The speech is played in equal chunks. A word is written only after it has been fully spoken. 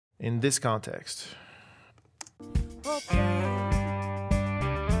in this context. Okay.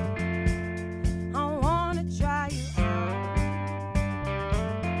 I wanna try you on.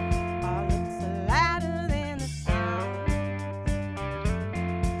 Our looks are louder than the sound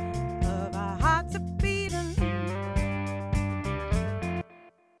of our hearts are beating.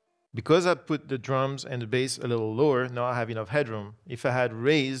 Because I put the drums and the bass a little lower, now I have enough headroom. If I had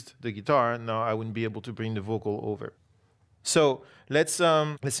raised the guitar, now I wouldn't be able to bring the vocal over. So let's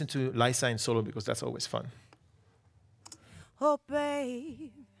listen to Lysa in solo because that's always fun. Oh,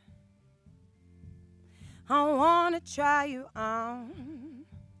 babe, I wanna try you on.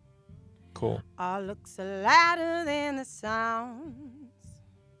 Cool. Our looks are louder than the sounds.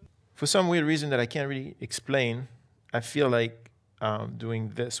 For some weird reason that I can't really explain, I feel like doing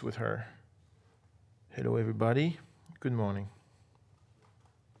this with her. Hello, everybody. Good morning.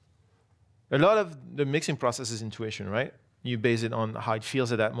 A lot of the mixing process is intuition, right? You base it on how it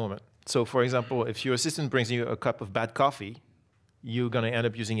feels at that moment. So, for example, if your assistant brings you a cup of bad coffee, you're going to end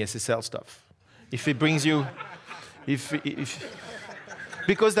up using SSL stuff. If it brings you,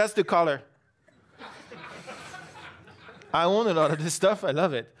 because that's the color. I own a lot of this stuff. I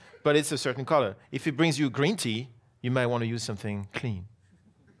love it. But it's a certain color. If it brings you green tea, you might want to use something clean.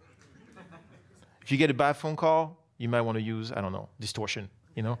 If you get a bad phone call, you might want to use, I don't know, distortion.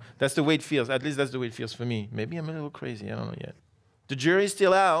 You know, that's the way it feels. At least that's the way it feels for me. Maybe I'm a little crazy. I don't know yet. The jury's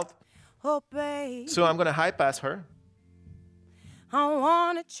still out. Oh, babe, So I'm going to high pass her. I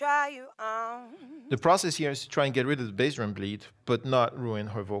wanna try you on. The process here is to try and get rid of the bass drum bleed, but not ruin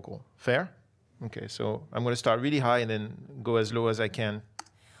her vocal. Fair? Okay, so I'm going to start really high and then go as low as I can.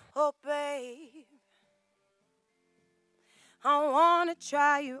 Oh, babe, I wanna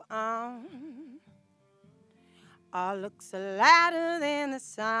try you on. Our looks are louder than the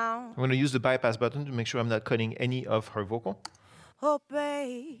sound. I'm going to use the bypass button to make sure I'm not cutting any of her vocal. Oh,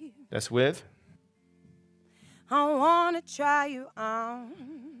 babe, That's with. I wanna try you on.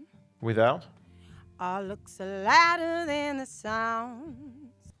 Without. Our looks are louder than the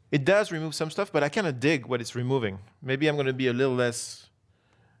sounds. It does remove some stuff, but I kind of dig what it's removing. Maybe I'm going to be a little less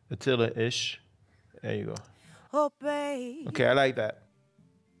Attila-ish. There you go. Oh, babe, Okay, I like that.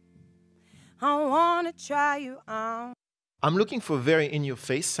 I wanna try you on. I'm looking for very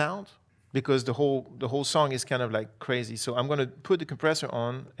in-your-face sound because the whole song is kind of like crazy. So I'm going to put the compressor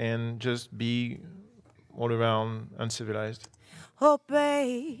on and just be all around uncivilized. Oh,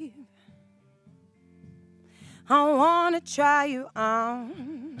 babe, I wanna try you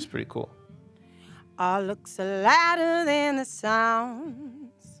on. It's pretty cool. Our looks are louder than the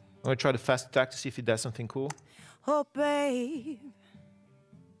sounds. I'm going to try the fast attack to see if it does something cool. Oh, babe,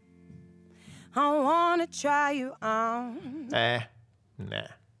 I wanna try you on. Nah.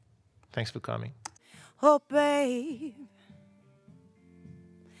 Thanks for coming. Oh, babe,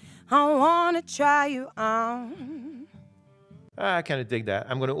 I wanna try you on. I kind of dig that.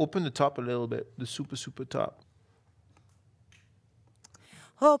 I'm going to open the top a little bit, the super, super top.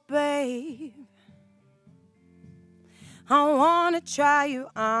 Oh, babe, I wanna try you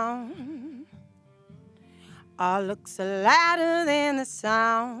on. Our looks are louder than the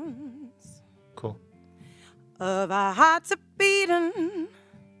sounds Cool. of our hearts are beating.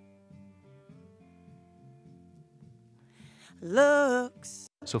 Looks,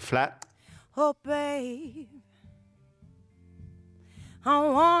 So flat. oh, babe, I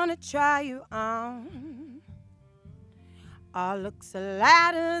wanna try you on. Our looks are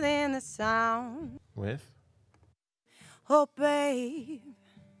louder than the sound. With. Oh, babe,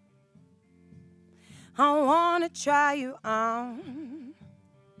 I wanna try you on.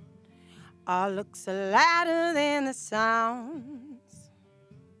 Our looks are louder than the sounds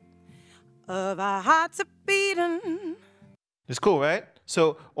of our hearts are beating. It's cool, right?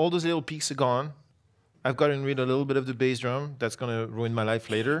 So all those little peaks are gone. I've gotten rid of a little bit of the bass drum. That's going to ruin my life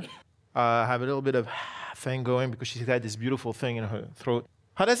later. I have a little bit of thing going because she's got this beautiful thing in her throat.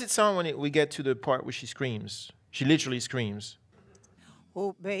 How does it sound when we get to the part where she screams? She literally screams.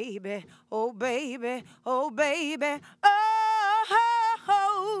 Oh, baby, oh, baby, oh, baby, oh,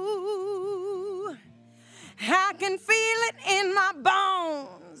 I can feel it in my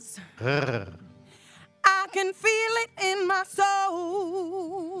bones. I can feel it in my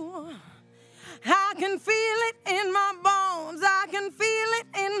soul. I can feel it in my bones. I can feel it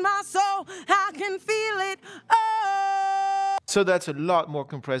in my soul. I can feel it, oh. So that's a lot more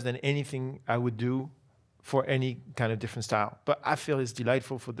compressed than anything I would do for any kind of different style. But I feel it's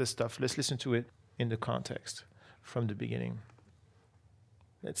delightful for this stuff. Let's listen to it in the context from the beginning.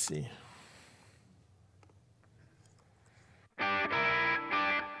 Let's see.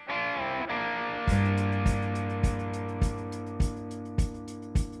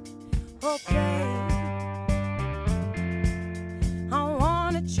 okay. I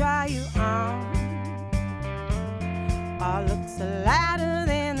wanna try you on. Our looks are louder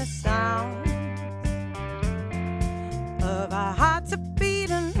than the sound of our hearts are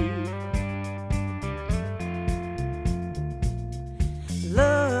beating.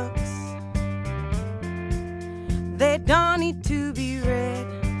 Looks, they don't need to be read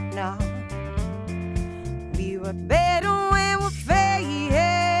now. We were better when we're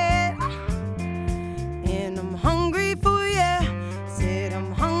faded, and I'm hungry for you. Said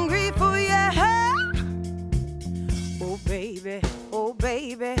I'm hungry for you. Oh baby, oh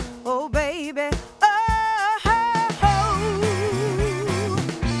baby, oh baby. Oh, oh, oh.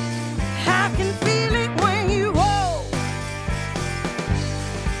 I can feel it when you hold.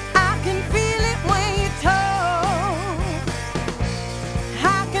 I can feel it when you talk.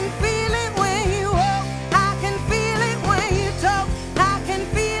 I can feel it when you walk. I can feel it when you talk. I can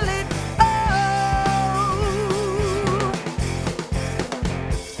feel it. Oh,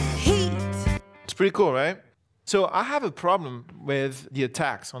 heat. It's pretty cool, right? So I have a problem with the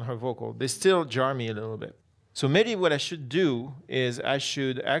attacks on her vocal. They still jar me a little bit. So maybe what I should do is I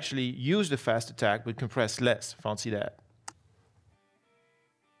should actually use the fast attack but compress less. Fancy that.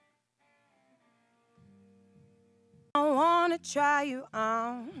 I wanna try you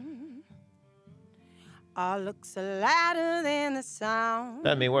on. Our looks are louder than the sound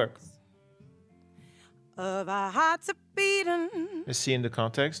That may work. of our hearts are beating. Let's see in the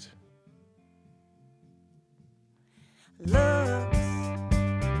context. Looks,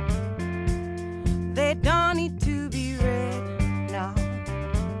 they don't need to be read now.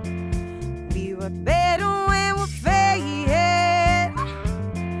 We were better when we're faded,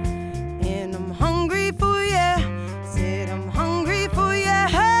 and I'm hungry for you. Said I'm hungry for you.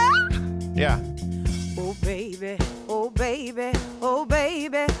 Yeah. Oh baby, oh baby, oh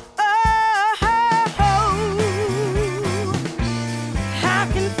baby. Oh, oh, oh. I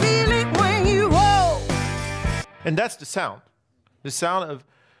can feel it when you hold. And that's the sound. The sound of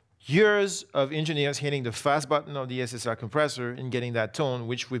years of engineers hitting the fast button of the SSL compressor and getting that tone,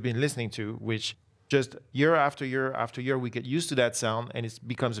 which we've been listening to, which just year after year after year, we get used to that sound and it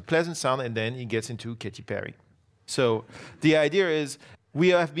becomes a pleasant sound, and then it gets into Katy Perry. So the idea is we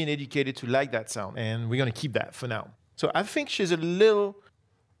have been educated to like that sound, and we're going to keep that for now. So I think she's a little,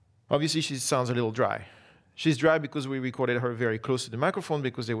 obviously she sounds a little dry. She's dry because we recorded her very close to the microphone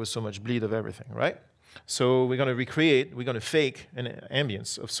because there was so much bleed of everything, right? So we're going to recreate, we're going to fake an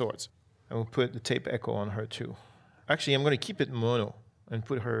ambience of sorts. And we'll put the tape echo on her too. Actually, I'm going to keep it mono and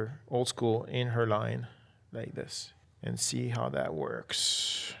put her old school in her line like this and see how that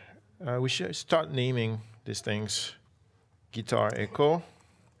works. We should start naming these things. Guitar echo.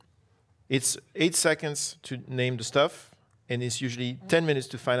 It's 8 seconds to name the stuff, and it's usually 10 minutes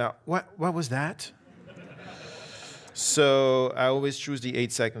to find out what was that? So I always choose the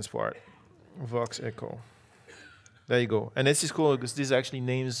 8 seconds part. Vox echo. There you go. And this is cool because this actually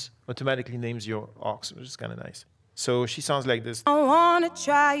automatically names your aux, which is kind of nice. So she sounds like this. I wanna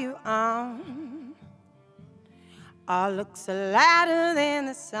try you on. Our looks are louder than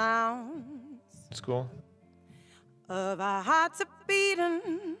the sounds It's cool. of our hearts are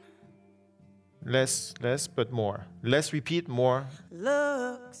beating. Less, but more. Less repeat, more.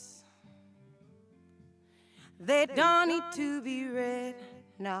 Looks, they don't need to be read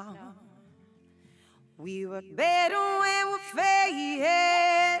now. We were better when we're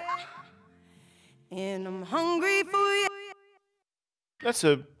faded, and I'm hungry for you. That's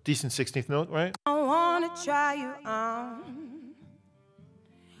a decent 16th note, right? I wanna try you on.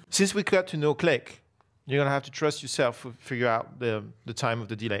 Since we got to no click, you're going to have to trust yourself to figure out the time of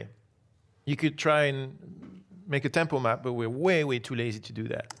the delay. You could try and make a tempo map, but we're way, way too lazy to do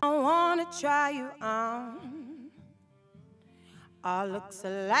that. I wanna try you on. Our looks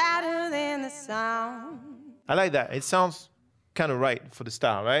are louder than the sound. I like that. It sounds kind of right for the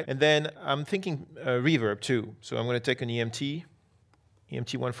style, right? And then I'm thinking reverb too. So I'm going to take an EMT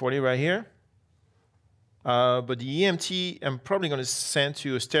 140 right here. But the EMT, I'm probably going to send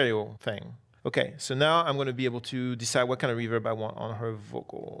to a stereo thing. Okay, so now I'm going to be able to decide what kind of reverb I want on her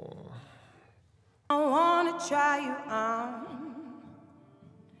vocal. I wanna try you on.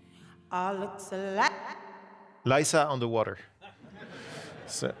 Our looks are like Lysa on the water.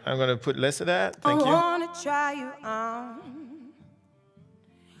 So I'm going to put less of that. Thank I you. wanna try you on.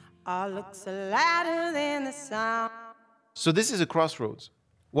 Our looks are louder than the sound. So this is a crossroads.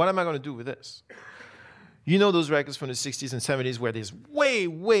 What am I going to do with this? You know those records from the 60s and 70s where there's way,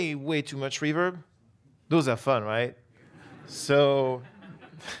 way, way too much reverb? Those are fun, right? So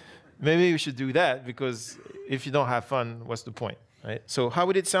maybe we should do that, because if you don't have fun, what's the point? right? So how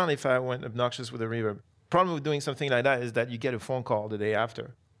would it sound if I went obnoxious with a reverb? Problem with doing something like that is that you get a phone call the day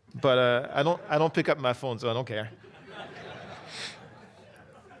after. But I don't pick up my phone, so I don't care.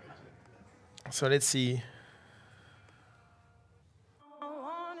 So let's see. I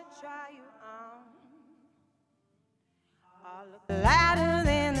wanna try you on. I look louder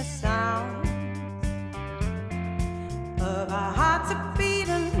than the sound of our hearts are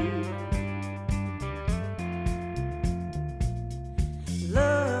beating.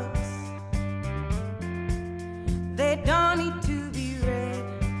 Looks, they don't need to be read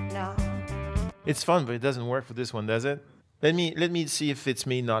now. It's fun, but it doesn't work for this one, does it? Let me see if it's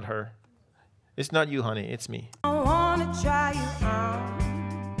me, not her. It's not you, honey. It's me. I wanna try you on.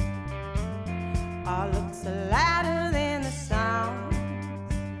 Our looks are louder than the sound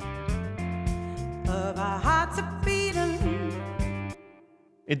of our hearts are beating.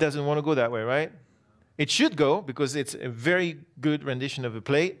 It doesn't want to go that way, right? It should go because it's a very good rendition of a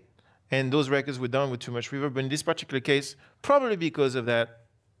plate, and those records were done with too much reverb. But in this particular case, probably because of that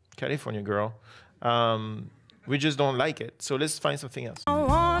California girl, we just don't like it. So let's find something else. I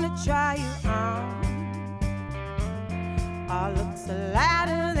wanna try you on. Our looks are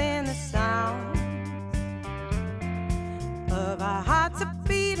louder than the sound of our hearts are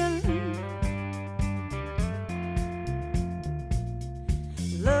beating.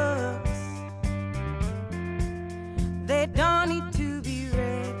 Looks, they don't need to be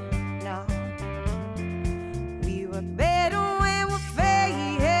read now. We were better when we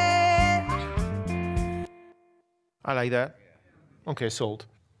faded. I like that. Okay, sold.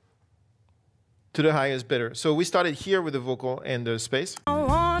 To the highest bidder. So we started here with the vocal and the space. I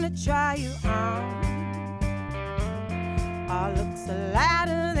wanna try you on. Our looks are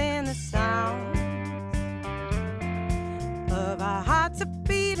louder than the sound of our hearts are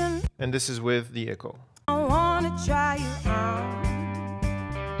beating. And this is with the echo. I wanna try you on.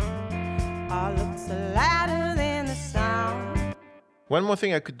 Our looks are louder than the sound. One more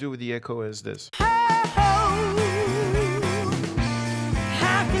thing I could do with the echo is this. Oh,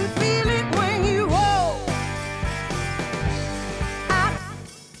 I can feel it when you walk.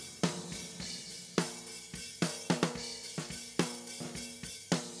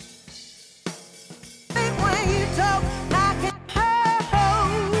 When you talk, I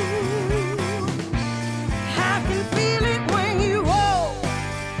can feel it when you walk.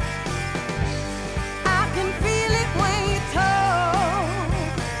 I can feel it when you talk.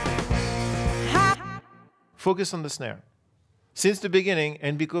 Focus on the snare. Since the beginning,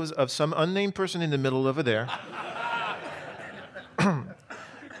 and because of some unnamed person in the middle over there,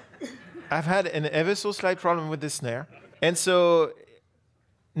 I've had an ever so slight problem with this snare. And so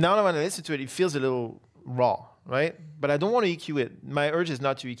now when I listen to it, it feels a little raw, right? But I don't want to EQ it. My urge is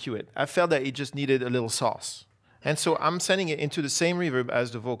not to EQ it. I felt that it just needed a little sauce. And so I'm sending it into the same reverb as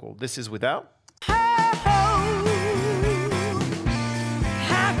the vocal. This is without. I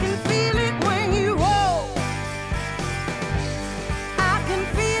can feel it when you walk. I can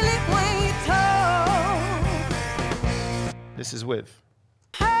feel it when you talk. This is with.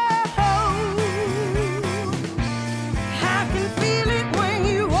 I can feel it when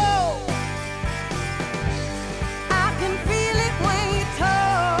you walk. I can feel it when you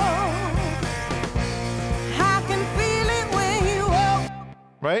talk. I can feel it when you walk.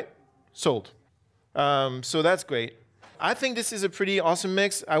 Right? Sold. So that's great. I think this is a pretty awesome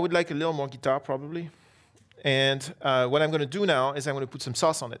mix. I would like a little more guitar probably. And what I'm going to do now is I'm going to put some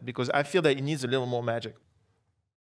sauce on it because I feel that it needs a little more magic.